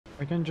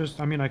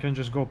I mean, I can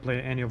just go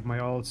play any of my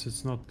alts.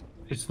 It's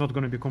not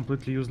gonna be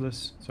completely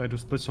useless. So I do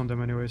splits on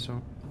them anyway,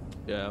 so.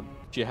 Yeah.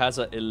 She has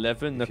a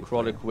 11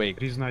 necrotic wake.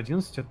 Reason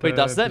 11. Wait,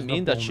 does that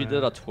mean that she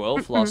did a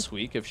 12 last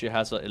week if she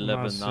has a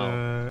 11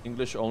 now?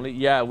 English only?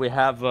 Yeah, we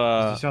have...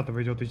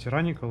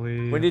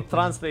 we need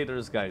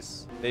translators,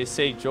 guys. They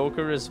say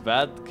Joker is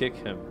bad, kick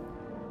him.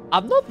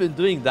 I've not been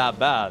doing that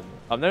bad.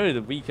 I'm never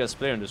the weakest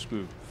player in this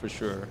group, for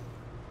sure.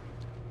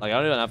 Like, I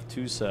don't even have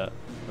 2 set.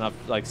 And I have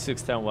like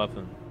 610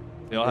 weapon.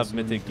 They all have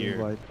mythic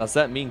gear. Does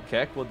that mean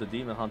Kek, what the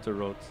Demon Hunter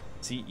wrote?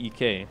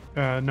 C-E-K?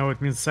 No, it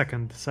means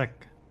second.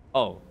 Sec.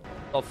 Oh.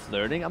 Not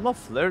flirting? I'm not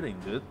flirting,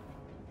 dude.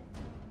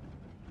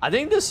 I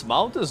think this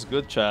mount is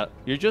good, chat.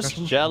 You're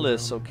just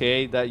jealous,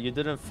 okay, that you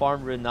didn't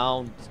farm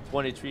Renowned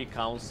 23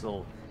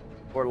 Council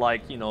for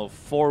like, you know,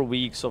 4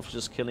 weeks of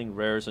just killing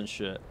rares and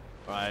shit,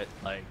 right?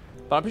 Like,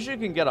 but I'm pretty sure you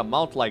can get a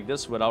mount like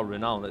this without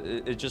Renowned.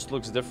 It just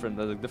looks different,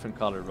 a different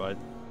color, right?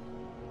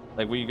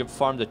 Like where you can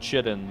farm the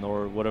Chitin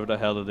or whatever the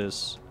hell it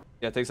is.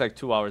 Yeah, it takes like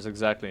 2 hours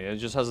exactly. It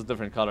just has a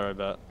different color, I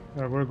bet.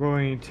 We're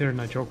going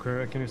Tyrna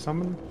Joker. Can you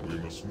summon? We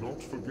must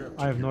not forget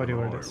I have no idea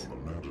where it is.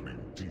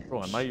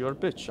 Bro, am I your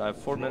bitch? I have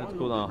 4-minute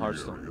cooldown on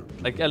Hearthstone.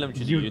 Like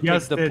LMGD, You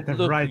take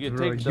the right, you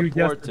bro. take the You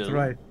portal.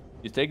 right.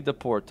 You take the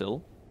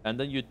portal, and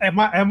then you. Am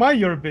I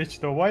your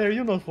bitch though? Why are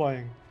you not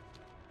flying?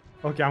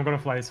 Okay, I'm gonna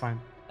fly. It's fine.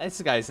 This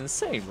guy's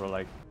insane, bro.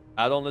 Like,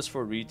 add-on list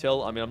for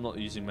retail. I mean, I'm not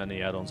using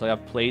many add-ons. I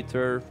have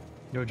Plater,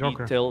 Yo,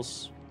 Joker.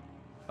 details.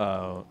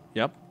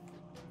 Yep.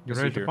 You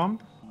ready to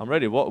pump? I'm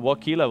ready. What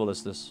key level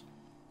is this?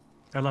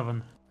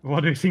 11.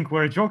 What do you think?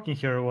 We're joking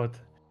here or what?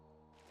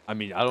 I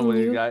mean, I don't know.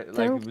 You guys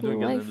like we're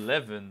doing an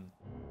 11.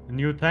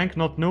 New tank,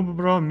 not noob,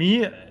 bro.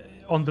 Me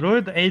on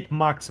Druid 8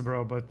 max,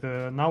 bro. But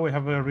now we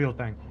have a real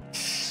tank.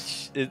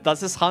 Does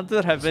this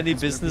hunter have any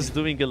business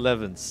doing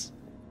 11s?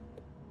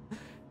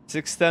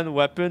 610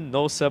 weapon,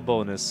 no set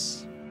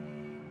bonus.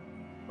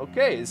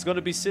 Okay, it's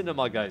gonna be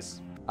cinema,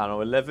 guys. I don't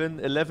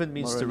know, 11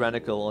 means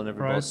tyrannical on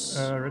every boss.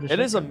 It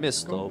is a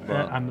miss though,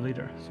 but I'm the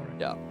leader, sorry.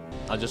 Yeah,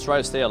 I just try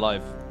to stay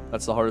alive.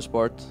 That's the hardest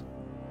part.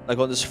 Like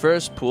on this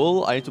first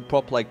pool, I need to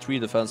prop like 3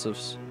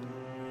 defensives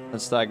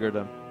and stagger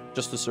them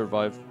just to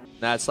survive.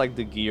 Nah, it's like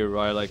the gear,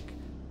 right? Like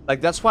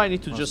that's why I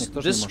need to just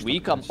this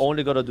week I'm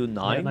only gonna do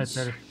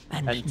 9s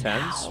and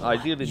 10s,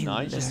 ideally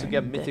 9s, just to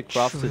get mythic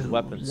crafted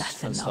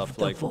weapons and stuff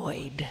like.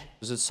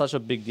 Because it's such a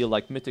big deal,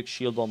 like mythic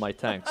shield on my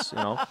tanks, you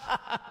know.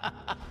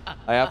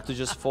 I have to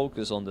just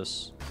focus on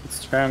this.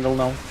 It's triangle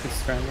now.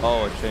 It's triangle.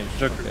 Oh, it changed.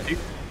 Joker Okay.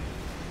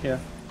 Yeah.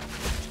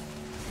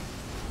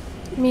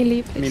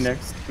 Melee, please. Me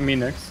next. Me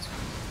next.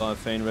 Got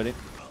Feign ready.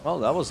 Well,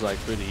 that was like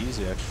pretty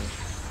easy actually.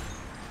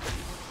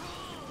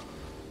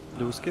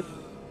 Do skip?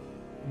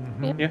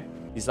 Yep. Yeah.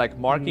 He's like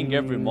marking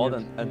every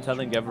mod and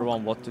telling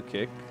everyone what to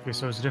kick. Okay,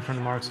 so it's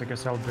different marks. I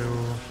guess I'll do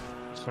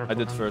circle. I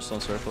did first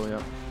on circle,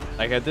 yeah.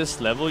 Like at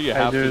this level, you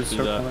have to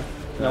do that.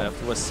 You have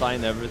to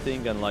assign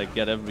everything and like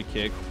get every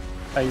kick.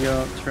 I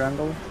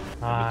triangle.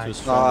 Too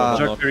strong,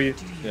 Joker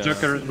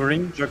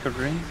green. Joker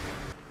green.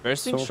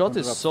 Bursting shot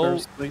is so.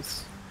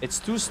 It's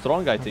too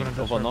strong, I think,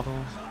 of a knock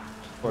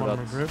for that.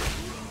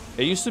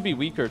 It used to be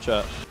weaker,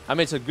 chat. I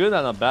mean, it's a good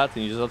and a bad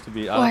thing. You just have to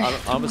be. I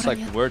almost like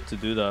word to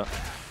do that.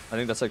 I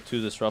think that's like too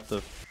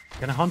disruptive.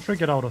 Can a hunter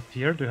get out of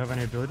here? Do you have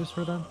any abilities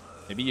for that?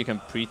 Maybe you can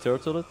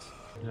pre-turtle it.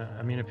 Yeah,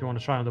 I mean, if you want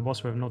to try on the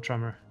boss, we have no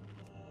tremor.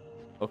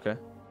 Okay.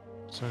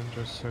 So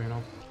just so you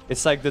know.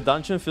 It's like the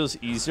dungeon feels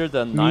easier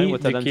than 9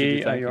 with an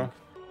MGD tanking.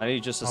 I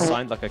need just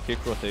assigned like a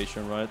kick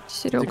rotation, right?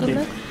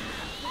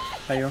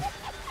 Ayo.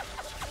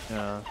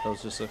 Yeah, that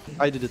was just a.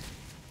 I did it.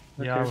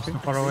 Yeah, I was too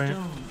far away.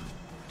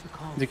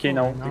 Decay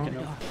now.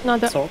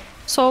 Надо. Soak.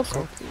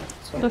 Soak.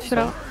 До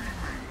фера.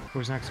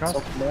 Who's next, guys?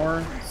 Soak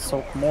more.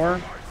 Soak more.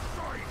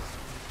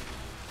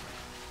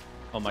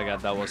 Oh my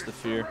god, that was the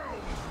fear.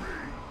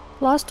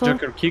 Last one.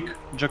 Joker kick.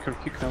 Joker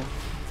kick now.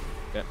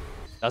 Okay.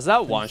 Does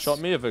that one-shot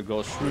me if it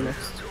goes through?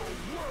 Next.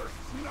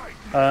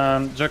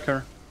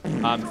 Joker.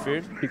 I'm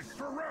feared.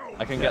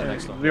 I can get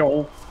next one. We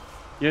all.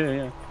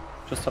 Yeah.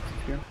 Just up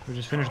here. We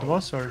just finished the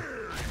boss, or?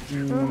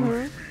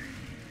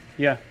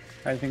 Yeah,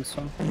 I think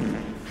so.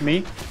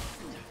 Me?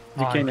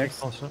 Decay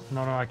next. Also.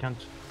 No, I can't.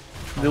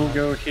 We'll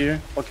go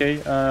here.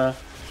 Okay,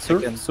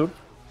 Soup.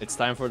 It's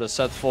time for the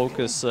set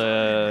focus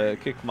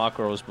kick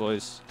macros,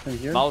 boys.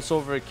 Mouse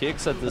over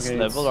kicks at this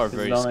level are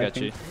very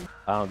sketchy.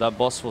 That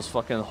boss was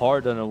fucking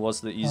hard and it was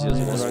the easiest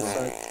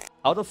boss.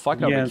 How the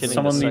fuck are we killing the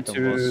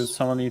second boss?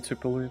 Someone need to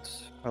pull it.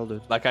 I'll do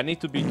it. Like I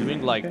need to be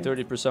doing like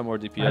 30% more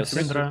DPS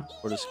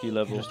for the ski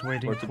level for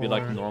it to be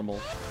like normal.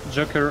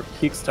 Joker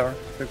kickstar.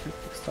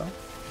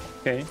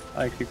 Okay,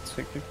 I kicked.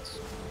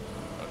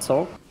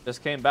 So?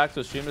 Just came back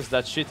to stream. Is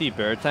that shitty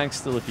bear tank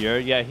still here?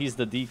 Yeah, he's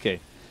the DK.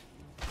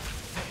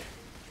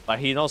 But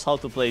he knows how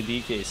to play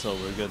DK, so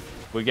we're good.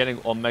 We're getting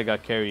Omega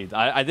carried.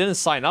 I didn't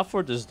sign up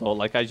for this though.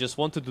 Like I just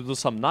wanted to do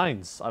some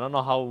 9s. I don't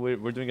know how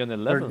we're doing an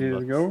 11. Where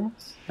did it go?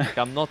 Like,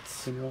 I'm not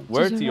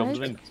worthy of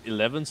doing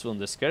 11s on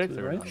this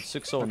character. I'm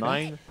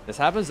 609. Okay. This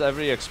happens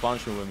every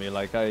expansion with me.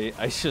 Like I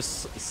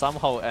just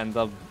somehow end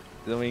up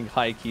doing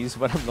high keys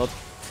when I'm not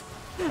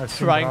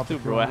trying to,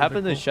 bro. It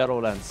happened in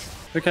Shadowlands.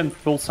 We can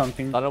pull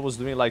something. Thought I was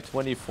doing like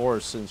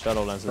 24s in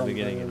Shadowlands in the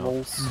beginning, you know.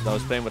 Walls. I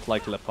was playing with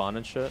like Lepan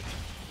and shit.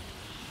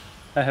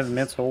 I have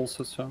mids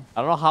also, so.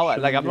 I don't know how.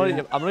 Like I'm not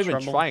Shouldn't even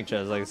trouble. trying,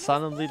 Chaz. Like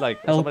suddenly, like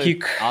I'll somebody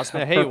kick asked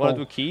me, a "Hey, you wanna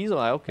purple. do keys?" I'm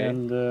like, okay.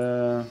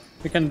 And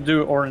we can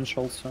do orange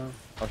also.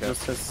 Okay.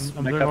 Just as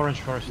I'm doing backup. orange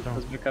first though.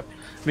 As backup.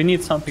 We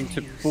need something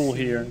to pull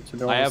here, to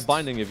be honest. I have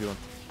binding if you want.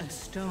 A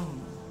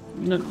stone.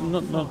 No,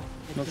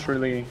 not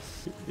really.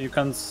 You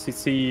can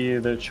see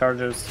the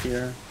charges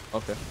here.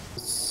 Okay.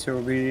 So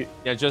we.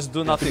 Yeah, just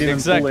do If we nothing. didn't pull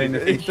Exactly.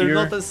 anything They're here,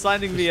 not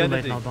assigning It's me too late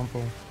anything. now, don't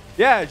pull.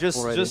 Yeah, just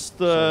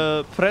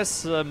Already,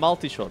 press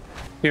multi-shot.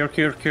 Here.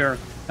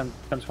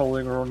 Can't hold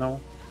it or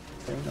no.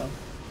 Okay, no.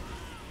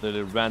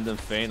 The random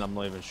feint, I'm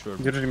not even sure.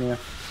 Держи меня.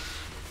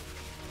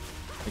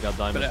 I got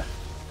diamond. Bля.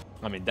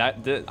 I mean that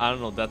I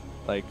don't know, that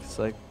like it's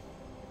like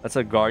that's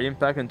a guardian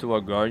pack into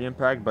a guardian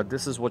pack, but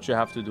this is what you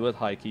have to do at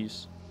high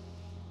keys.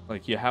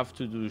 Like you have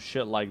to do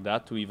shit like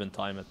that to even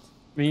time it.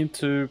 We need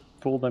to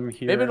pull them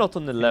here. Maybe not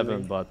on 11,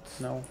 Really? but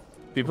No.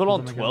 people Pull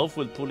on them again. 12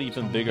 will pull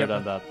even bigger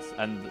than that,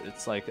 and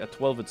it's like at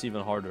 12 it's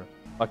even harder.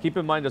 But keep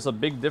in mind there's a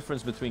big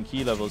difference between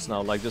key levels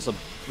now. Like there's a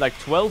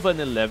 12 and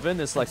 11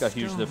 is like a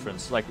huge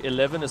difference. Like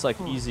 11 is like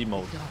easy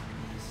mode.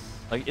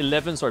 Like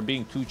 11s are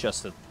being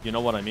two-chested. You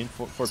know what I mean?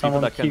 For people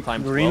Someone that can kick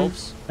time green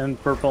 12s.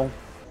 and purple.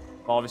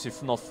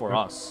 Obviously not for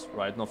us,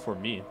 right? Not for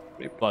me.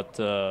 But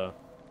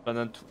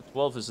then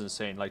 12 is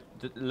insane. Like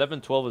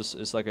 11, 12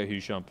 is like a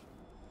huge jump.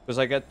 Because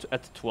like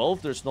at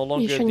 12 there's no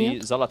longer Еще the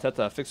нет.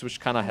 Zalateta effects, which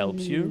kind of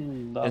helps you.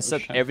 Да,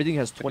 Instead вообще. everything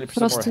has 20% more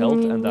Просто health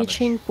не, and не damage.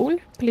 chain pull,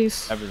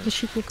 please, Everything.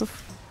 защитников.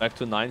 Back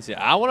to 9s.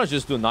 Yeah, I want to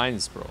just do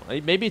 9s, bro.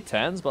 Maybe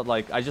 10s, but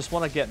like I just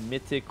want to get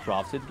mythic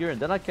crafted gear, and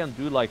then I can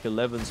do like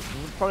 11s.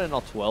 Probably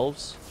not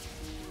 12s.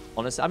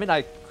 Honestly, I mean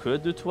I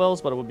could do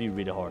 12s, but it would be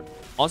really hard.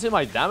 Honestly,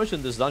 my damage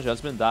in this dungeon has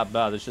been that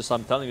bad. It's just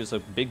I'm telling you, it's a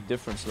big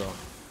difference though.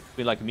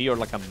 Between like me or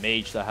like a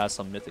mage that has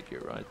some mythic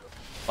gear, right?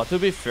 But to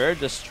be fair,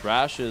 this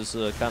trash is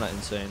kind of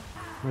insane.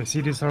 My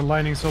CDs are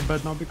lining so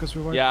bad now because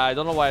we were. Yeah, I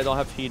don't know why I don't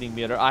have healing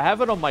meter. I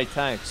have it on my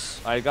tanks.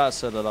 I gotta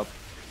set it up.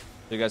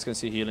 You guys can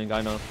see healing,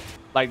 I know.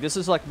 Like, this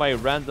is like my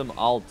random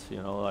alt,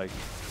 you know, like,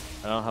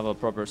 I don't have a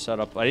proper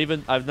setup.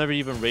 I've never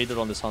even raided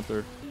on this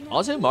hunter.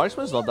 Honestly,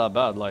 marksman's not that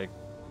bad, like,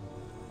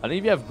 I think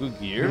if you have good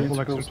gear,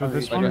 Pull extra to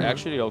this like, one.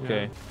 actually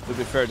okay. To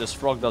be fair, this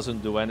frog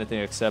doesn't do anything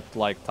except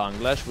like tongue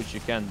lash, which you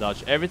can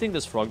dodge. Everything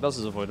this frog does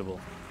is avoidable.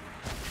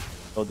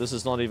 So this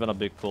is not even a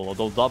big pull,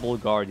 although double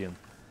guardian.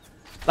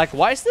 Like,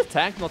 why is the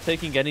tank not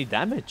taking any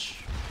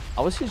damage?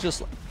 How is he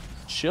just like,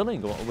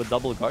 chilling with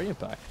double guardian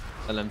pack?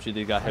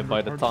 LMGD got hit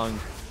by the tongue.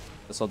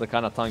 That's not the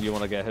kind of tongue you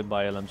want to get hit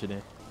by,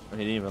 LMGD. He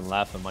didn't even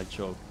laugh at my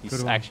joke.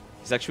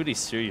 He's actually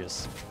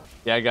serious.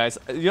 Yeah, guys,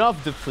 you know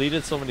I've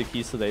depleted so many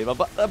keys today,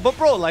 but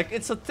bro, like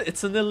it's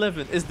an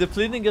 11. Is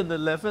depleting an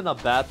 11 a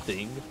bad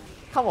thing?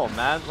 Come on,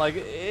 man. Like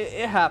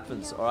it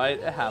happens, all right?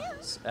 It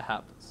happens. It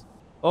happens.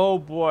 Oh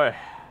boy.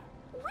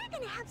 We're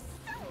gonna have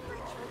so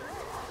much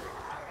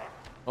fun.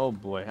 Oh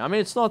boy. I mean,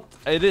 it's not.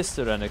 It is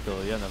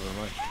tyrannical. Yeah, never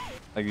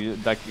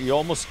mind. Like you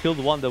almost killed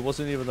one that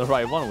wasn't even the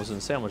right one. It was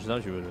insane how much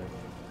damage you were doing.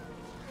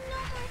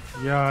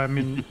 Yeah, I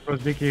mean,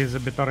 Vicky is a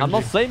bit RNG. I'm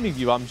not flaming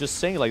you. I'm just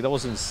saying like that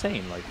was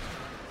insane. Like.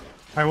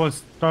 I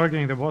was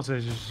targeting the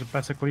bosses, just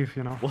pass a cliff,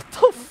 you know. What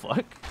the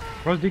fuck?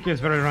 Cross DK is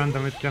very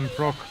random, it can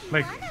proc,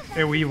 like,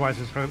 AoE wise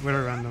it's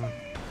very random.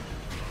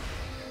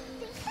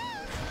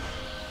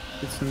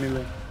 It's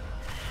melee.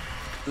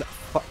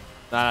 Nah,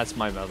 that's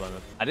my bad on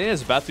it. I think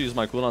it's bad to use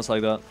my cooldowns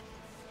like that.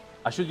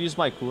 I should use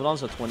my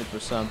cooldowns at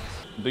 20%.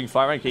 I'm doing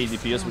 5 rank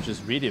ADPS, which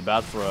is really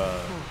bad for a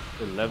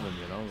 11,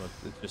 you know,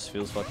 but it just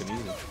feels fucking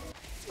easy.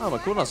 Oh, my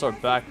cooldowns are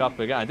back up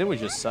again. I think we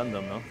just send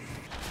them, no?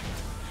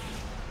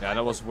 Yeah,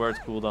 that was worth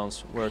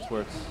cooldowns.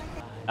 Worth.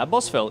 That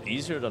boss felt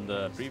easier than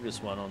the previous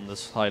one on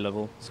this high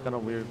level. It's kind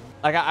of weird.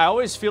 Like, I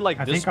always feel like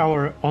I this...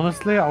 think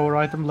honestly, our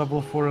item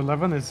level for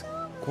 11 is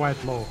quite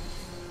low.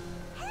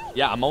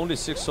 Yeah, I'm only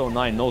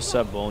 609, no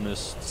set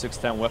bonus,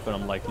 610 weapon.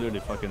 I'm like literally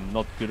fucking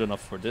not good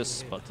enough for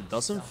this, but it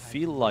doesn't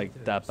feel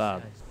like that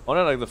bad.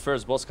 Only like the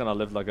first boss kind of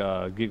lived like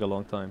a giga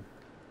long time.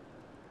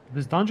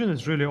 This dungeon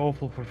is really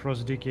awful for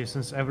Frost DK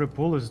since every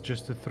pull is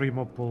just a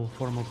 3-mob pull,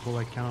 4-mob pull.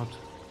 I cannot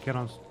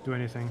do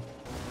anything.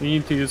 We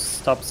need to use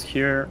stops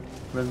here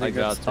when we I get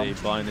got a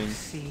stunned. binding.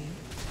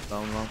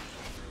 Down low.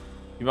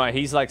 You might,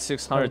 he's like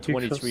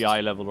 623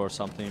 eye level or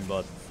something,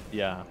 but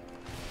yeah.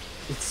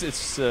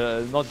 It's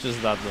not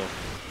just that though.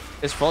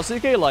 Is Frost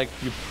DK like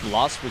you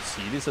blast with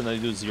CDs and then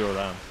you do 0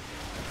 ram?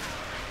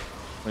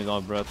 I mean,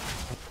 not breath.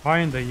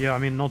 Kinda, yeah, I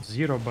mean not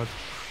 0, but...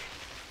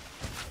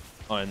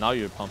 Oh, and now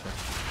you're pumping.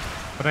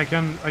 But I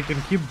can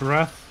keep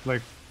breath,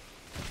 like,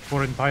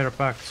 for entire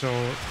pack, so...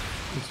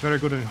 It's very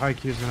good in high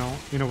keys, you know,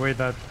 in a way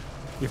that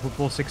if we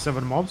pull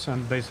 6-7 mobs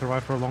and they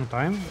survive for a long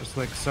time, it's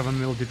like 7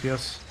 mil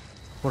DPS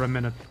for a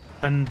minute.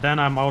 And then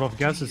I'm out of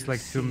gas, it's like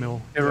 2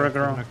 mil. Here I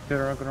go.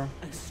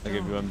 I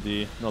give you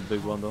MD, not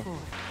big one though.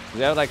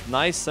 They have like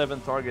nice 7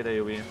 target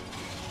AoE.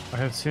 I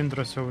have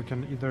Syndra, so we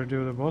can either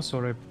do the boss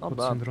or I Not put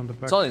bad. Syndra on the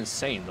pack. It's not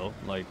insane though,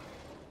 like,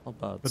 not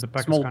bad. But the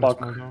pack Small is kind of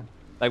pack. small now.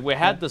 Like we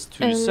had this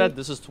to reset.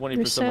 This is 20% more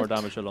reset.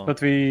 damage alone.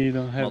 But we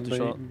don't have the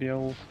Multi-shot.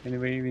 BL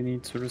anyway. We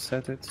need to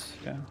reset it.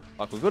 Yeah.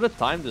 Fuck, we gotta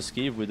time this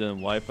key if we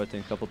didn't wipe, I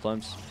think, a couple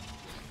times.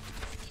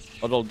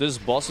 Although this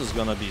boss is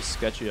gonna be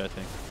sketchy, I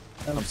think.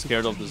 I'm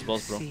scared of this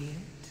boss, bro.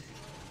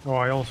 Oh,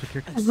 I also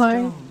kicked.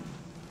 Why?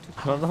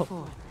 I don't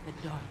know.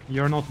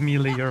 You're not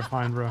melee, you're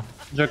fine, bro.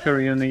 Joker,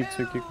 you need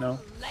to kick now.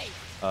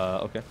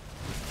 Okay.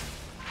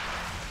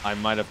 I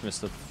might have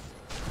missed it.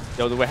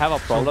 Yo, do we have a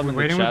problem in the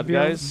Waiting chat, with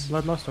guys?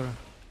 Bloodlust or?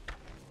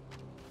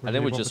 I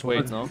think we just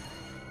wait, no?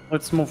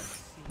 Let's move.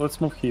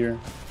 Let's move here.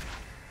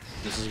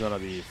 This is gonna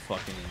be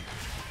fucking...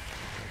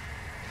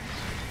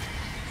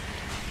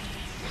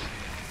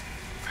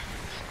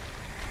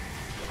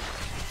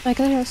 I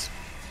can use.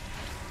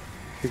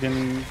 We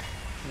can.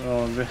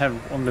 We have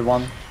only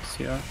one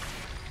here.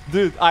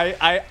 Dude,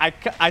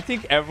 I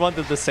think everyone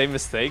did the same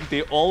mistake.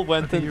 They all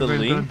went in the You're gonna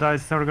link, die,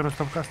 it's never gonna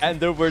stop casting. and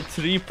there were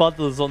 3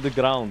 puddles on the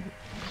ground.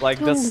 Like,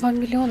 Ну, that's 2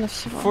 миллиона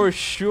всего. for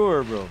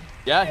sure, bro.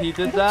 Yeah, he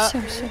did that.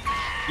 Всё.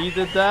 He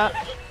did that.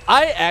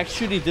 I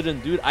actually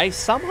didn't do it. I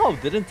somehow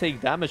didn't take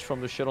damage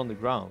from the shit on the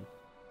ground.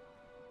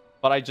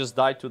 But I just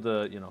died to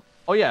the, you know.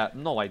 Oh, yeah.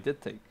 No, I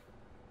did take.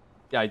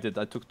 Yeah, I did.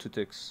 I took 2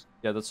 ticks.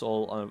 Yeah, that's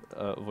all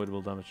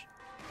avoidable damage.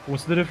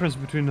 What's the difference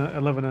between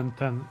 11 and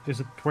 10? Is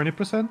it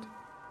 20%?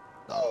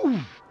 I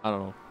don't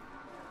know.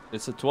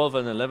 It's a 12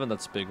 and 11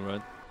 that's big,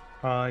 right?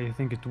 I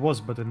think it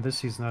was, but in this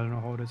season, I don't know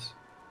how it is.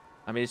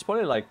 I mean, it's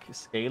probably like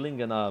scaling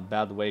in a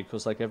bad way,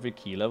 because like every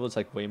key level is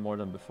like way more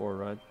than before,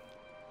 right?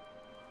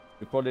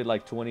 You're probably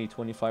like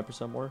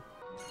 20-25% more.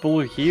 Pull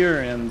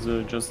here and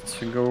just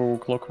go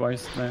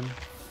clockwise then.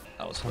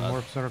 That was Some bad.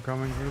 warps are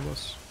coming for the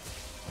boss.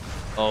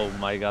 Oh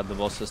my god, the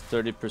boss has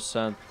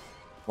 30%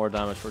 more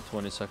damage for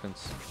 20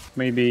 seconds.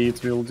 Maybe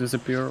it will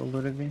disappear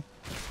already.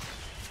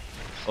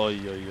 Oi,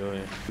 oi,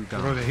 oi.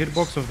 Bro, the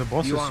hitbox of the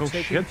boss You is are so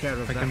taking shit, care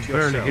of I can that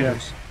barely hit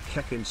yourselves. it.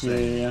 Check Yeah,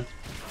 insane. yeah.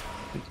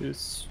 It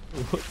is.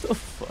 What the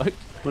fuck?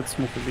 Let's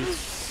move a bit.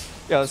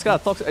 Yeah, let's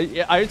gotta talk.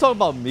 Are you talking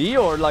about me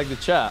or like the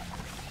chat?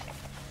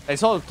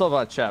 It's all talk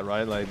about chat,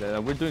 right? Like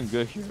we're doing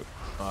good here.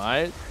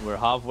 Alright, we're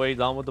halfway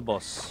down with the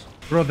boss.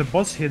 Bro, the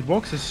boss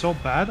hitbox is so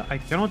bad, I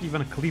cannot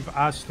even cleave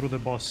ass through the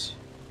boss.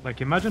 Like,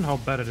 imagine how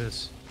bad it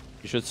is.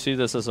 You should see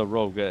this as a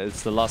rogue.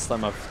 It's the last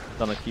time I've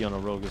done a key on a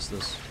rogue is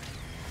this.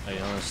 I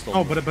uninstalled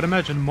Oh, but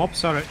imagine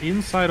mobs are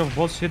inside of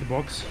boss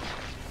hitbox.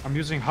 I'm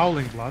using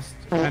Howling Blast,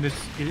 and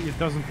it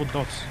doesn't put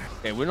dots.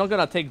 Okay, we're not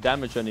gonna take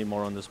damage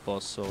anymore on this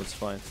boss, so it's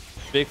fine.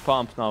 Big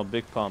pump now,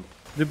 big pump.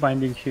 The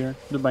binding here.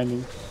 The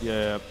binding.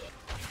 Yeah.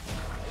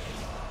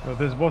 Bro,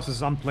 this boss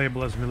is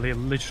unplayable as melee,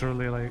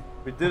 literally, like...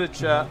 We did it,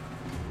 chat.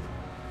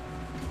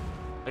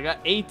 I got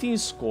 18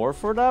 score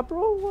for that,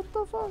 bro? What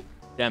the fuck?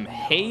 Damn,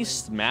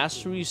 haste,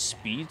 mastery,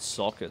 speed,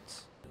 socket.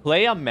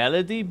 Play a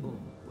melody,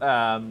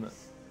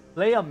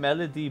 play a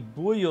melody,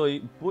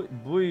 buyo,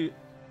 buyo,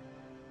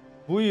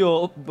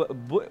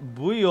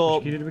 buyo,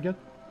 Which key did we get?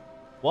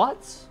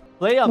 what?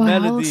 Play a What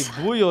melody, else?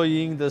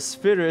 buoying the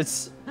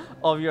spirits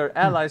of your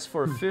allies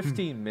for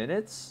 15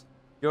 minutes.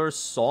 Your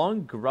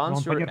song grants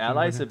Don't your forget to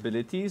allies' win it.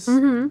 abilities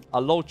a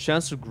low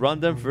chance to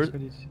grant them for...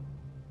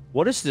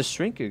 What is this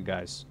trinket,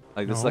 guys?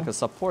 Like, this is No. like a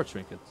support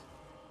trinket.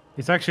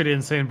 It's actually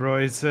insane, bro.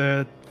 It's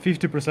a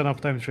 50%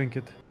 uptime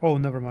trinket. Oh,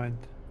 never mind.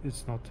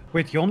 It's not.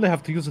 Wait, you only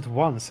have to use it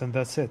once, and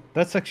that's it.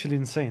 That's actually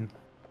insane.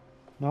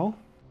 No?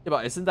 Yeah,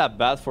 but isn't that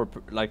bad for,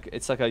 like,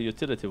 it's like a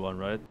utility one,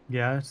 right?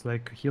 Yeah, it's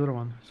like a healer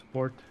one.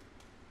 Support.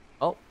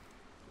 Oh.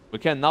 We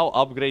can now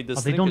upgrade this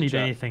But they don't trinket, need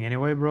chat. anything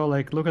anyway, bro.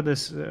 Like, look at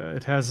this.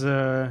 It has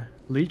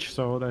leech,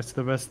 so that's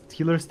the best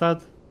healer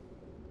stat.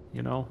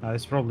 You know?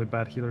 It's probably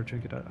bad healer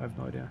trinket. I have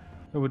no idea.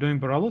 So we're doing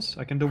Borealis?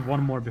 I can do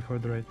one more before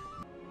the raid.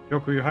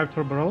 Yoko, you hyped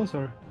for Borealis,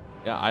 or?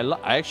 Yeah,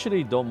 I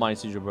actually don't mind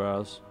Siege of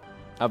Barrows.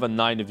 I have a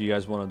 9 if you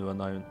guys want to do a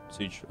 9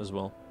 Siege as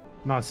well.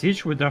 No,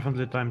 Siege would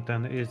definitely time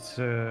 10. It's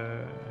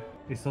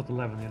not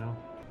 11, you know?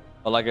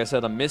 But like I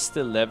said, a missed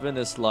 11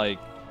 is like...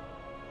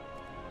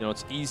 You know,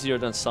 it's easier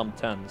than some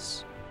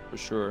 10s. For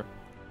sure.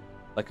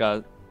 Like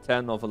a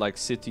 10 of like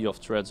City of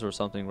Threads or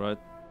something, right?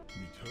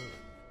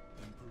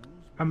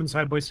 I'm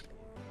inside, boys.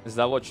 Is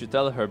that what you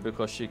tell her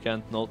because she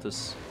can't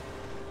notice?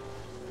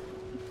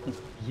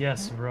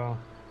 Yes, bro.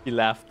 He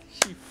laughed.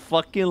 She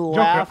fucking Joker,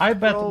 laughed, I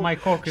bet bro. my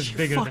cock is She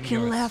bigger than fucking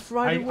yours. laughed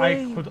right I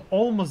away. could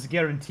almost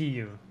guarantee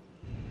you.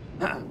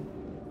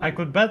 I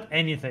could bet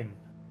anything.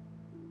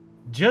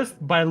 Just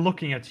by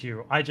looking at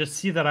you, I just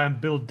see that I'm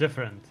built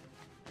different.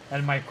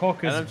 And my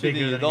cock is LMTD, bigger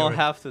you than don't yours.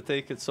 have to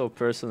take it so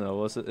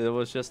personal. It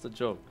was just a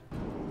joke.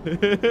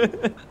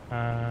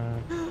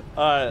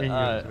 Alright, in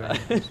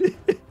alright. yours,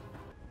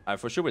 Alright,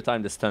 for sure we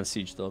time this 10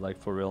 Siege though, like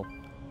for real.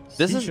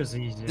 Siege is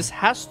easy. This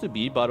has to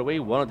be, by the way,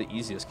 one of the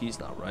easiest keys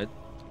now, right?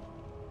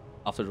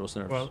 After those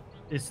nerfs. Well,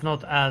 it's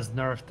not as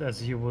nerfed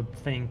as you would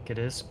think it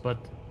is, but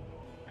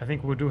I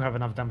think we do have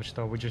enough damage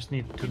though. We just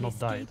need to not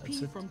die.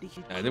 That's it.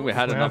 I think we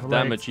had we enough have,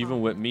 like- damage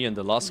even with me and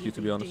the last key,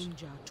 to be honest.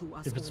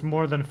 If it's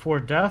more than 4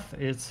 death,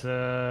 it's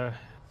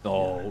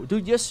No,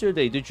 dude,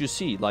 yesterday, did you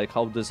see like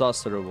how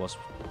disaster it was?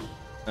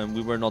 And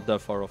we were not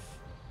that far off.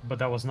 but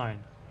that was 9.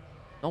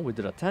 No, we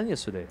did a 10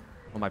 yesterday.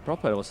 On my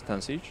prop it was a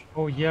 10 siege.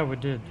 Oh yeah, we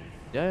did.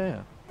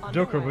 Yeah.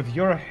 Joker, with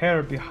your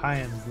hair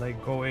behind,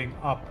 like going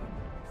up,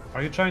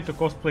 are you trying to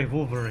cosplay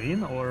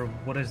Wolverine or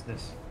what is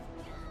this?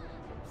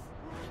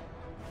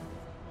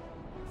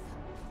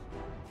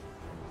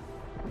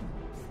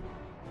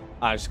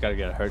 I just gotta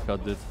get a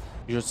haircut, dude.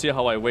 You should see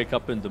how I wake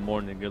up in the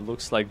morning. It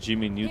looks like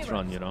Jimmy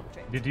Neutron, you know.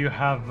 Did you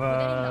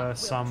have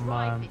some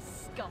what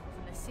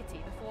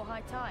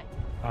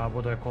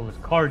do I call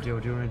it,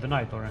 cardio during the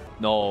night or?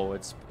 No,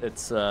 it's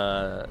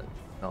no.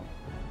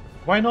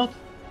 Why not?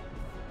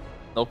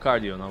 No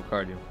cardio, no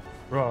cardio.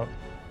 Bro,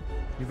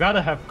 you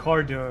gotta have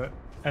cardio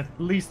at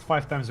least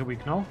 5 times a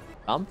week, no?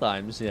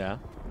 Sometimes, yeah.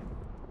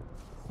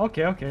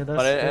 Okay, that's,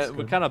 But that's we're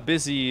good. kind of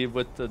busy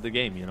with the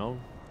game, you know.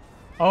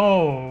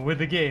 Oh, with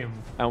the game.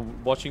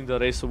 And watching the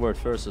race award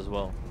first as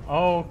well.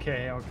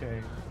 Okay.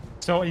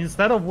 So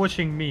instead of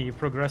watching me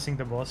progressing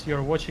the boss,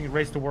 you're watching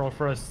Race the World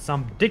first,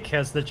 some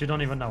dickheads that you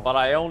don't even know. But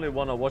I only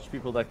want to watch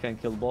people that can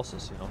kill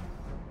bosses, you know.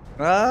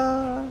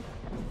 Ah.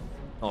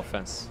 No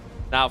offense.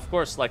 Now, of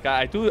course, like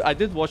I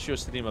did watch your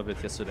stream a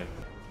bit yesterday.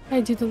 I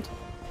didn't.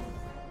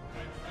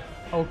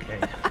 Okay.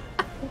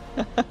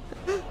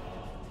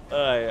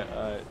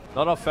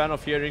 Not a fan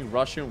of hearing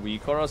Russian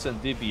WeCoras and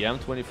DBM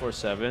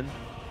 24/7.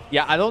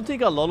 Yeah, I don't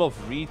think a lot of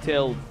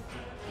retail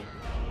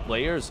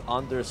players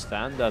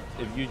understand that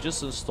if you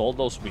just install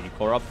those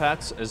WeCora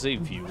packs as a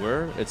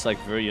viewer, it's like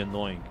very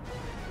annoying.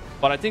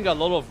 But I think a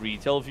lot of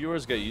retail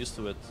viewers get used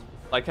to it.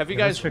 Like, have you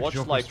Yeah, let's guys check watched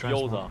Joker's like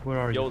transmog. Where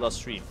are you? Yoda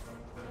stream?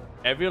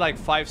 Every like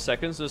 5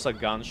 seconds there's a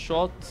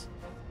gunshot,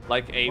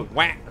 like a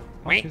whack.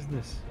 What is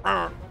this?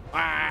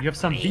 You have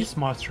some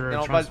Beastmaster You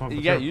know, transmog, but you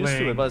but get you're used to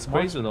it, playing but it's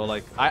crazy Marksman. though.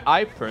 Like,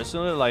 I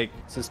personally like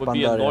This is would be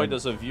Pandarian. annoyed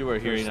as a viewer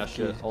hearing that First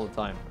shit key. all the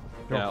time.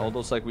 Yeah, Okay. all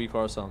those like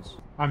WeCora sounds.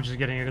 I'm just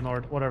getting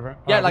ignored, whatever.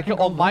 Yeah, we like can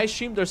go on my back.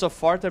 stream, there's a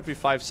fart every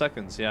 5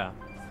 seconds. Yeah,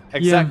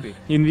 exactly.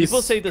 in this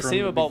People say the from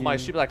same the about my beginning.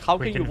 stream. Like, how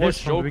Wait, can you in watch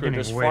this from the Joker? beginning,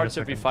 There's wait a farts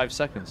every second. 5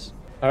 seconds.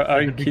 Are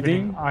At you the beginning,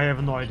 kidding? I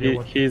have no idea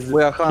what.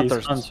 We are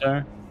hunters.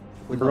 Hunter.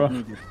 We Bro. don't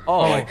need it. Oh,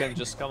 Oh. I can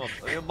just come up.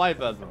 My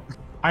bad, bro.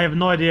 I have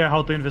no idea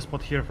how to invest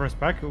spot here first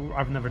pack.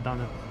 I've never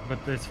done it, but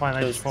it's fine.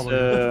 I just Just,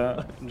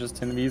 follow you.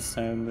 just in this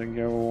and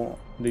go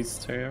this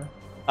stair.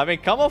 I mean,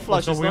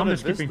 camouflage So is we're not only in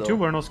this, skipping though. 2,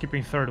 we're not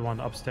skipping third one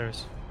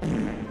upstairs.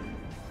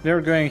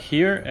 We're going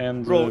here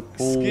and Bro,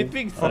 pull.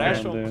 skipping thrash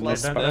and, on uh,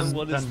 plus next 10, pass.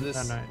 what is then-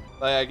 this? then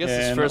Like, I guess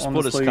his And first pull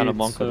is honestly, kind of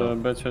it's, monka, though.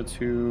 better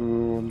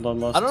to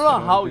Bloodlust. I don't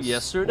know how this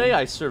yesterday pull.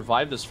 I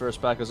survived this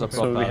first pack as a So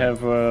prop we alley. have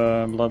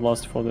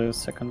Bloodlust for the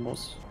second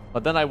boss.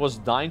 But then I was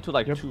dying to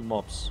like Yep. 2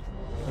 mobs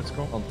Let's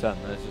go. on 10.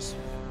 And it's just...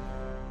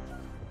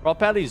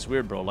 Prop alley is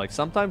weird, bro. Like,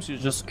 sometimes you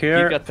just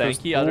Care, pick a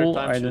first tanky, other pull,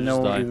 times I you don't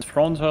just know, die. it's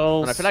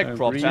frontals. And I feel like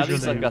prop grease, alleys that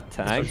usually- got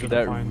tank usually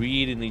that fine.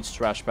 really needs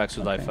trash packs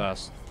to die Okay.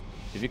 fast.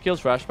 If you kill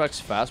trash packs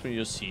fast when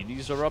your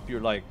CDs are up,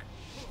 you're like,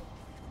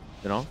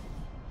 you know,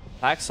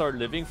 packs are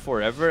living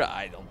forever.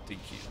 I don't think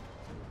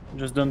you.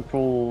 Just don't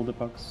pull the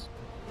pucks.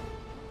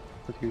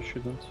 But you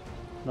shouldn't.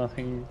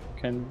 Nothing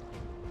can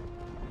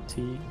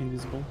see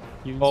invisible.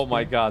 units Oh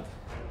my here. god.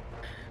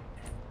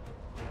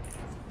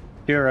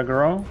 Here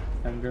aggro.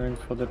 I'm going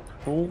for the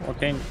pull.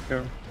 Okay,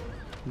 here.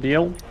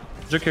 Deal.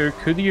 Joker,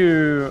 could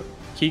you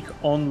kick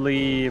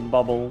only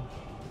bubble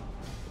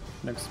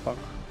next puck?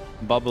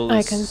 Bubble I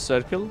is can-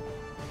 circle?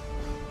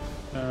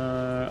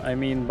 I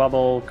mean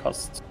bubble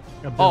cost.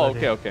 Oh,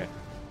 Ability. okay.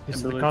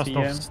 It's the Ability, cost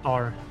of yeah.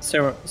 star.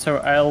 So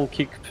I'll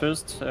kick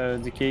first,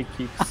 DK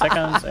kick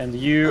second, and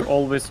you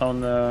always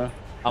on I'm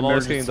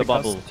always kicking the emergency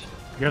bubble. cast.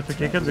 You have to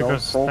kick it Roll,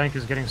 because roll. tank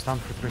is getting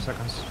stunned for 3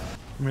 seconds.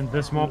 I mean,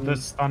 this mob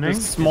that's stunning,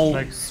 The small,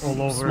 it's like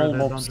all over small the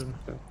mobs. dungeon.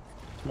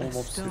 Small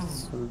mobs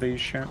is the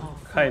issue.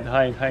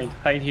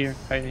 Hide here.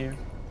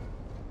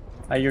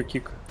 I your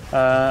kick.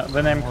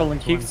 When I'm calling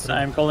kicks,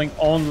 I'm calling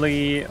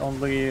only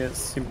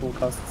simple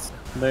casts.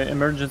 The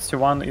emergency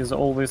one is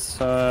always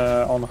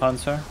on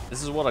Hunter.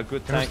 This is what a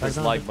good Can I tank slide is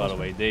down like, the by the first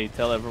way. They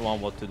tell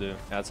everyone what to do.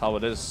 That's how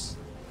it is.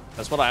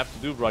 That's what I have to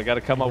do, bro. I gotta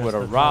come up Because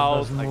with a the route.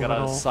 doesn't I move gotta at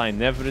all.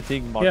 assign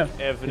everything, mark Yeah.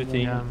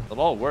 everything. Yeah.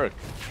 It'll all work.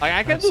 Like,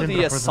 I can I've do seen the that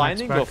for next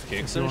assigning pack, of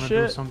kicks if you and wanna do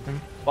shit,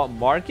 something. but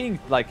marking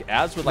like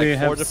ads with like We 4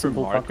 have different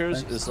simple pack markers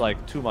tanks. is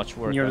like too much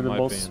work, Near in the my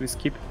boss, opinion. we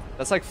skip.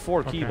 That's like 4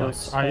 Okay,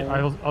 keybinds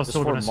I'll just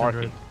still for gonna send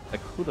marking. it.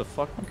 Like, who the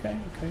fuck? Okay.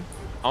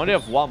 I only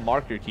have 1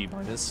 marker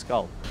keybind. This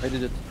skull. I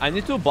did it. I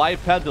need to buy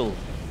pedal.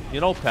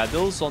 You know,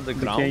 pedals on the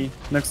ground. DK.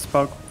 Next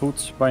puck,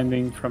 put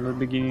binding from the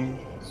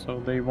beginning, so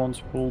they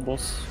won't pull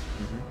boss.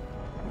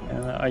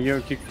 And I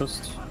your kick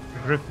first.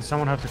 Grip,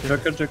 someone have to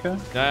kick it. Joker.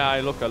 Yeah, I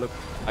look.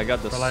 I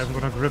got this. Well, I'm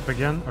gonna grip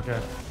again. Okay.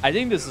 I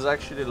think this is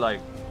actually like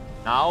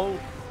now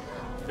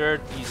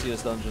 3rd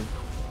easiest dungeon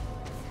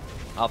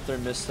after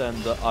Mist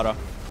and Ara.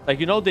 Like,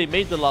 you know, they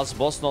made the last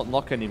boss not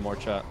knock anymore,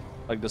 chat.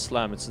 Like the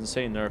slam, it's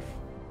insane nerf.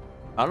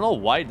 I don't know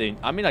why they.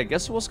 I mean, I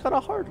guess it was kind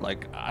of hard.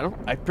 Like,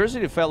 I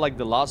personally felt like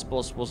the last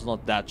boss was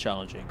not that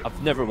challenging.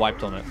 I've never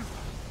wiped on it.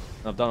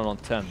 I've done it on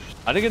 10.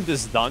 I think in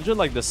this dungeon,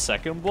 like the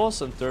 2nd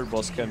boss and 3rd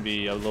boss can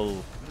be a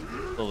little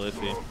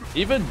iffy.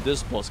 Even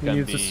this boss You can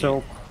need be, to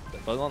soak.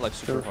 but not like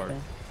super hard.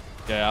 Careful.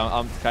 Yeah,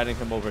 I'm kiting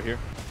him over here.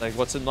 Like,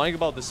 what's annoying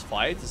about this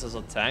fight is as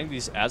a tank,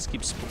 these ads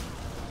keep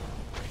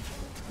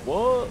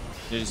what?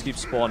 They just keep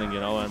spawning, you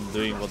know, and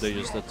doing what they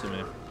just did to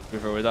me.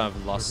 Before we don't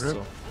have lost,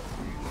 so.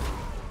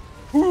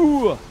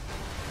 Ooh!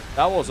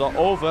 That was an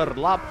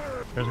overlap.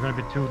 There's gonna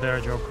be 2 there,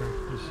 Joker.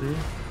 You see?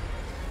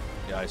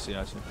 Yeah, I see,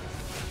 I see.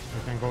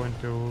 You can go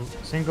into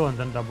single and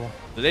then double.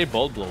 Did they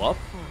both blow up?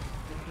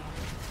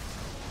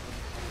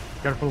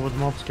 Careful with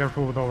mobs,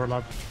 careful with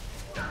overlap.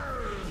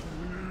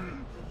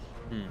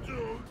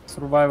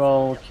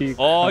 Survival kick.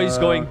 Oh, he's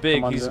going big,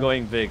 commander. he's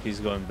going big, he's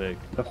going big.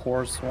 The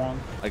horse one.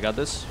 I got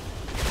this.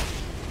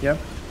 Yep.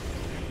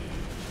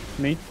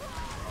 Me.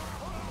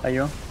 Are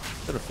you?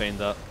 Should have feigned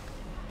that.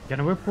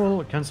 Can we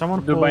pull? Can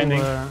someone Do pull?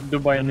 binding. Do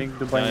binding.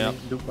 Do binding.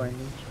 yeah. Do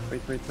binding.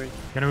 Wait, wait, wait.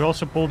 Can we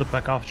also pull the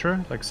pack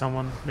after? Like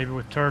someone, maybe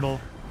with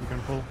turtle, you can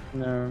pull.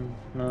 No,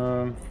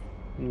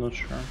 I'm not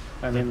sure.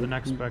 I Like mean, the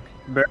next pack.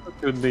 bear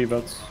could be,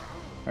 but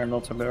I'm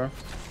not a bear.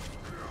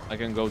 I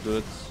can go do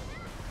it.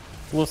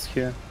 What's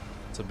here?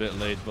 It's a bit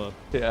late, but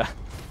yeah.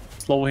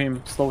 Slow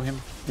him. Slow him.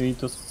 You need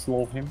to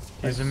slow him.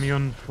 He's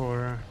immune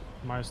for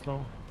my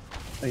slow.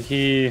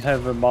 He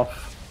have a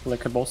buff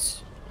like a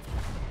boss.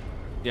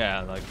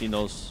 Yeah, like he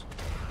knows.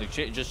 Like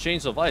just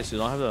chains of ice, you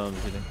don't have that on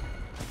anything.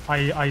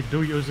 I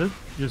do use it.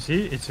 You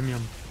see, it's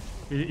immune.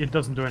 It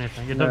doesn't do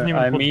anything. It No, doesn't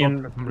even I put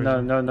mean, block for some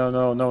no,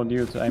 reason. no,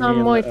 dude. I На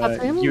mean, мой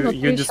тотем, you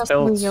внутри сейчас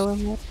dispelled.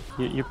 выделано.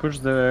 You push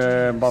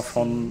the buff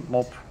on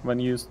mob when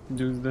you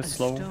do the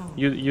slow.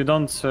 You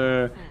don't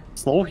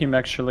slow him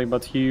actually,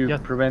 but you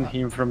Yes. prevent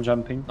him from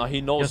jumping. No, he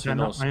knows, Yes, he I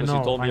know, knows, I because he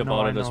know, told me I know,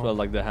 about I it as know. well,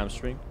 like the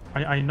hamstring.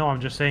 I know. I'm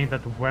just saying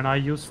that when I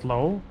use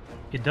slow,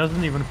 it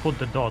doesn't even put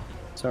the dot.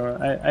 So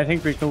I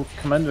think we could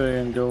commander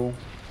and go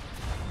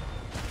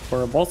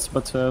for a boss,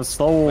 but We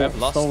slow have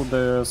lost.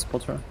 the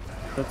spotter.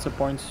 That's the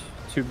point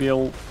to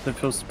build the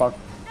first pack.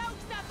 No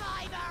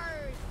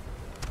survivors!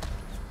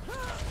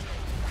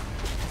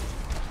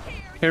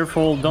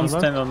 Careful, don't Left.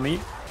 stand on me.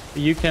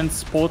 You can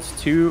spot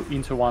 2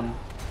 into 1.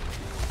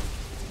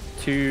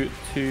 Two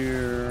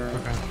Okay.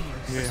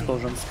 Yeah.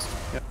 explosions.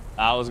 Yeah.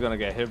 I was gonna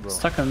get hit, bro.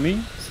 Stuck on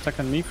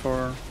me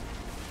for...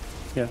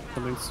 Yeah,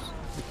 at least.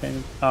 You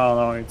can... Oh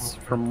no, it's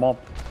from mob.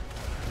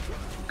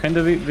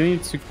 Kinda we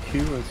need to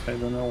kill it, I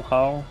don't know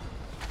how.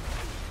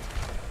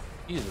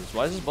 Jesus,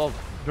 why is this bulb?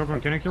 Joker,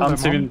 can you kill that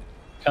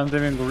Can't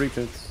even grip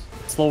it.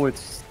 Slow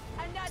it.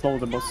 Another Slow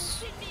the boss.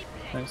 should be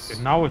placed. Nice.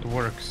 Now it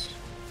works.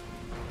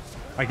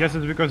 I guess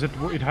it's because it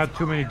had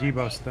too many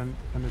debuffs then,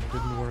 and it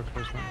didn't work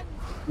first one.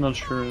 Not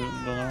sure,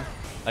 don't know.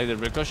 Like the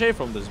ricochet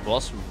from this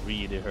boss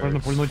really Можно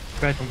hurts. пульнуть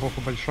 5 мобов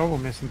большого,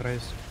 мне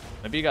нравится.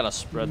 Maybe you gotta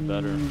spread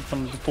better.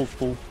 From the full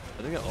pull.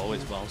 I think it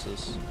always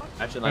bounces.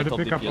 Actually, I not had to top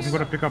pick up. I'm DPS.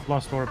 gonna pick up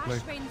last orb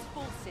like Ashrane's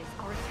forces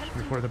are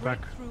attempting before the to back.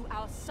 break through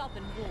our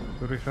southern wall.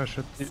 to refresh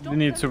it. We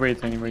need to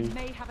wait And anyway. we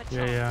may have a Yeah,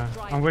 chance yeah. to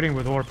drive I'm waiting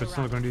with the orb. It's forces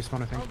still gonna around.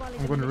 despawn, I think.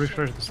 I'm gonna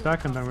refresh the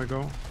stack and then we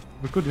go.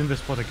 We could win this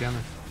spot again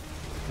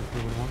if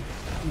we would want.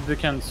 They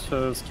can't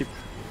skip.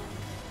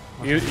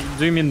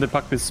 Do you mean the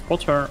pack with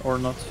spotter or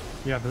not?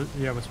 Yeah,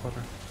 yeah, with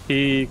spotter.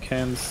 He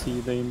can see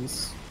the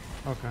enemies.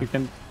 Okay. You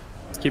can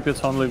skip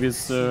it only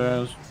with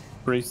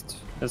priest,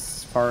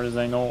 as far as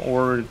I know,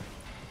 or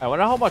I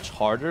wonder how much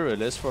harder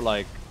it is for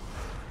like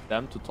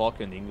them to talk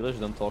in English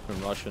than talk in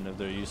Russian if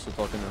they're used to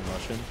talking in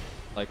Russian,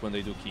 like when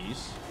they do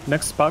keys.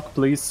 next pack,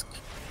 please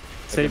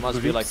save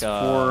must be whips like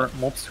a- for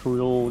mobs who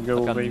will go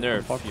Like a away from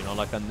nerf, pack. you know,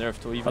 like a nerf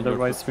to even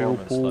Otherwise, we your will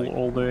performance. pull Like,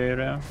 all the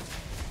area.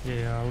 Yeah,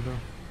 yeah, I'll do.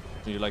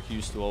 you're like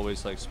used to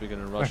always like speaking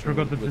in I Russian.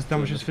 forgot that with this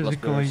damage is plus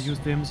physical. I players.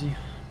 used the MZ.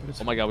 But it's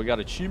Oh my god, we got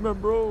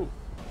achievement, bro!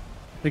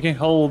 We can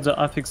hold the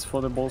affix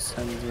for the boss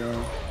and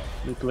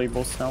we play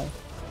boss now.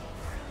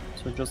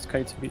 So just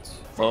kite a bit.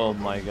 Oh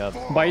my god.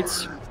 Bite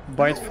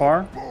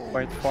far,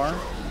 bite far,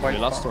 bite We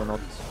lost far. or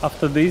not?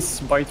 After this,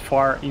 bite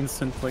far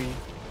instantly,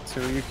 so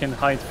you can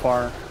hide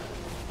far.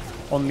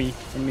 On me,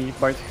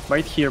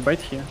 bite here, bite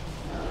here.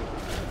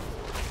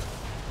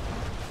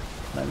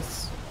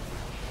 Nice.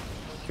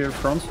 Here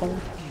front hole.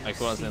 I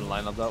couldn't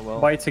line up that well.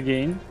 Bite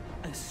again.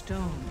 A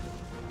stone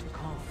to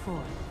call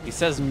forth. He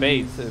says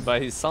bait,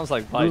 but he sounds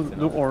like bite. Do, You do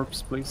know?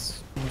 orbs,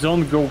 please.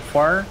 Don't go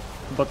far,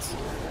 but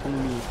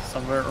on me,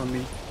 somewhere on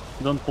me.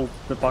 Don't pull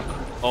the pack.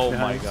 Oh my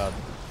behind. god.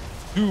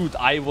 Dude,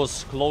 I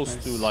was close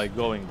to Nice. like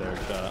going there,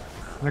 chat.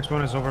 next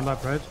one is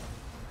overlap, right?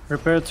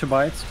 Prepare to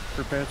bite.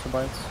 Prepare to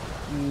bite.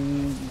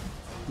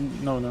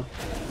 No.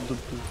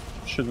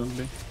 Shouldn't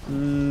be.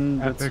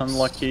 That's Affix.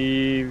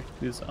 unlucky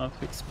with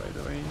affix, by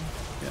the way.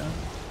 Yeah.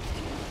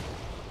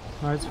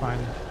 No, it's fine.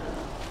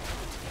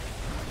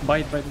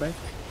 Bite.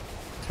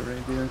 Sorry, I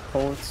didn't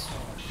call it.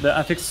 The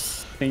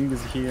affix thing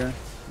is here,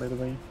 by the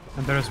way.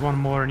 And there is one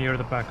more near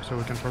the back, so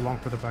we can prolong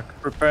for the back.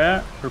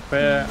 Prepare to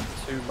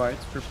bite.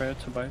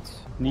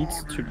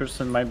 Needs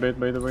 2% my bet,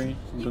 by the way.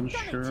 Don't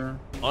sure.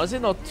 Honestly,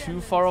 not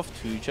too far off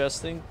 2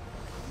 chesting.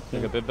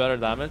 Like a bit better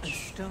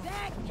damage. Stone.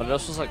 But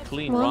this was a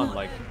clean Well- run,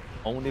 like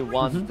only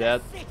one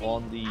dead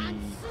on the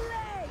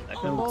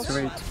second boss.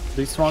 Great.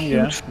 This one,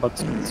 yeah, but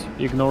it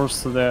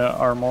ignores the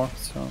armor,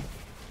 so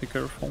be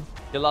careful.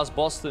 The last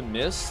boss they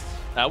missed.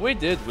 We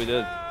did.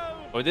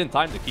 Oh, it didn't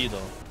time the key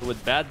though.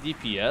 With bad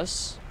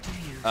DPS,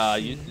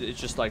 it's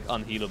just like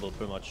unhealable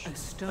pretty much.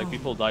 Like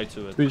people die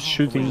to it. With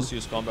shooting, Just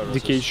use combat the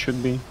case resist.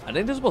 should be. I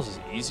think this boss is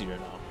easier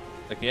now.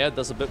 Like yeah, it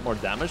does a bit more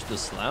damage to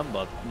slam,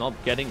 but not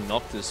getting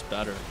knocked is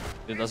better.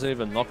 It doesn't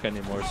even knock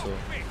anymore, so.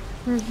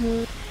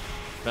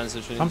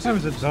 Transition.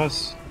 Sometimes it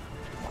does.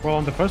 Well,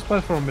 on the first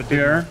platform it didn't.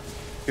 Here,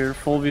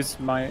 careful with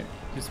my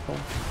pistol.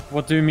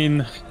 What do you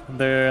mean,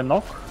 the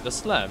knock? The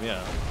slam,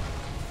 yeah.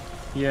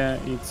 Yeah,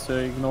 it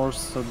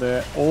ignores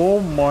the. Oh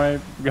my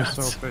god!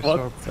 Soap, What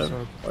soap, the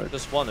soap. fuck?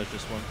 Just one, it's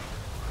just one.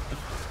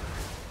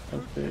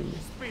 Okay.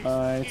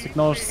 It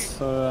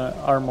ignores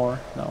armor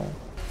now.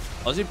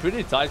 Was he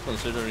pretty tight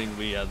considering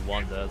we had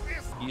one dead?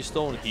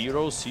 Keystone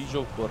Hero, Siege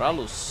of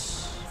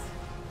Corallus.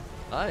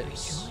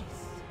 Nice.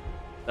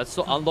 That's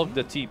to unlock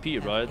the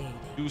TP, right?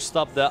 You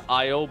stop the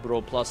IO,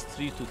 bro, plus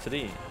 3 to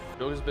 3.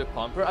 Joke is a bit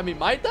pumper. I mean,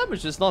 my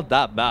damage is not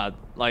that bad.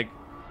 Like,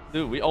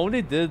 dude, we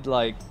only did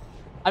like...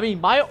 I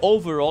mean, my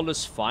overall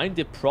is fine.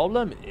 The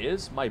problem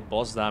is my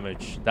boss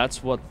damage. That's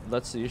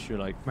the issue.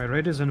 Like, My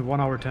raid is in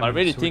 1 hour 10 I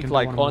really minutes, so we think can do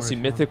like one more honestly if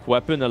you want. mythic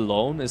weapon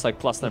alone is like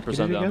plus 10% did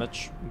you get?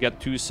 damage. Get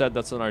 2 set,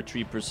 that's on our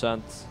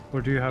 3%.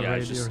 Or do you have Yeah, raid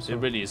it's just, yourself? it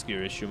really is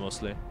gear issue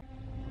mostly.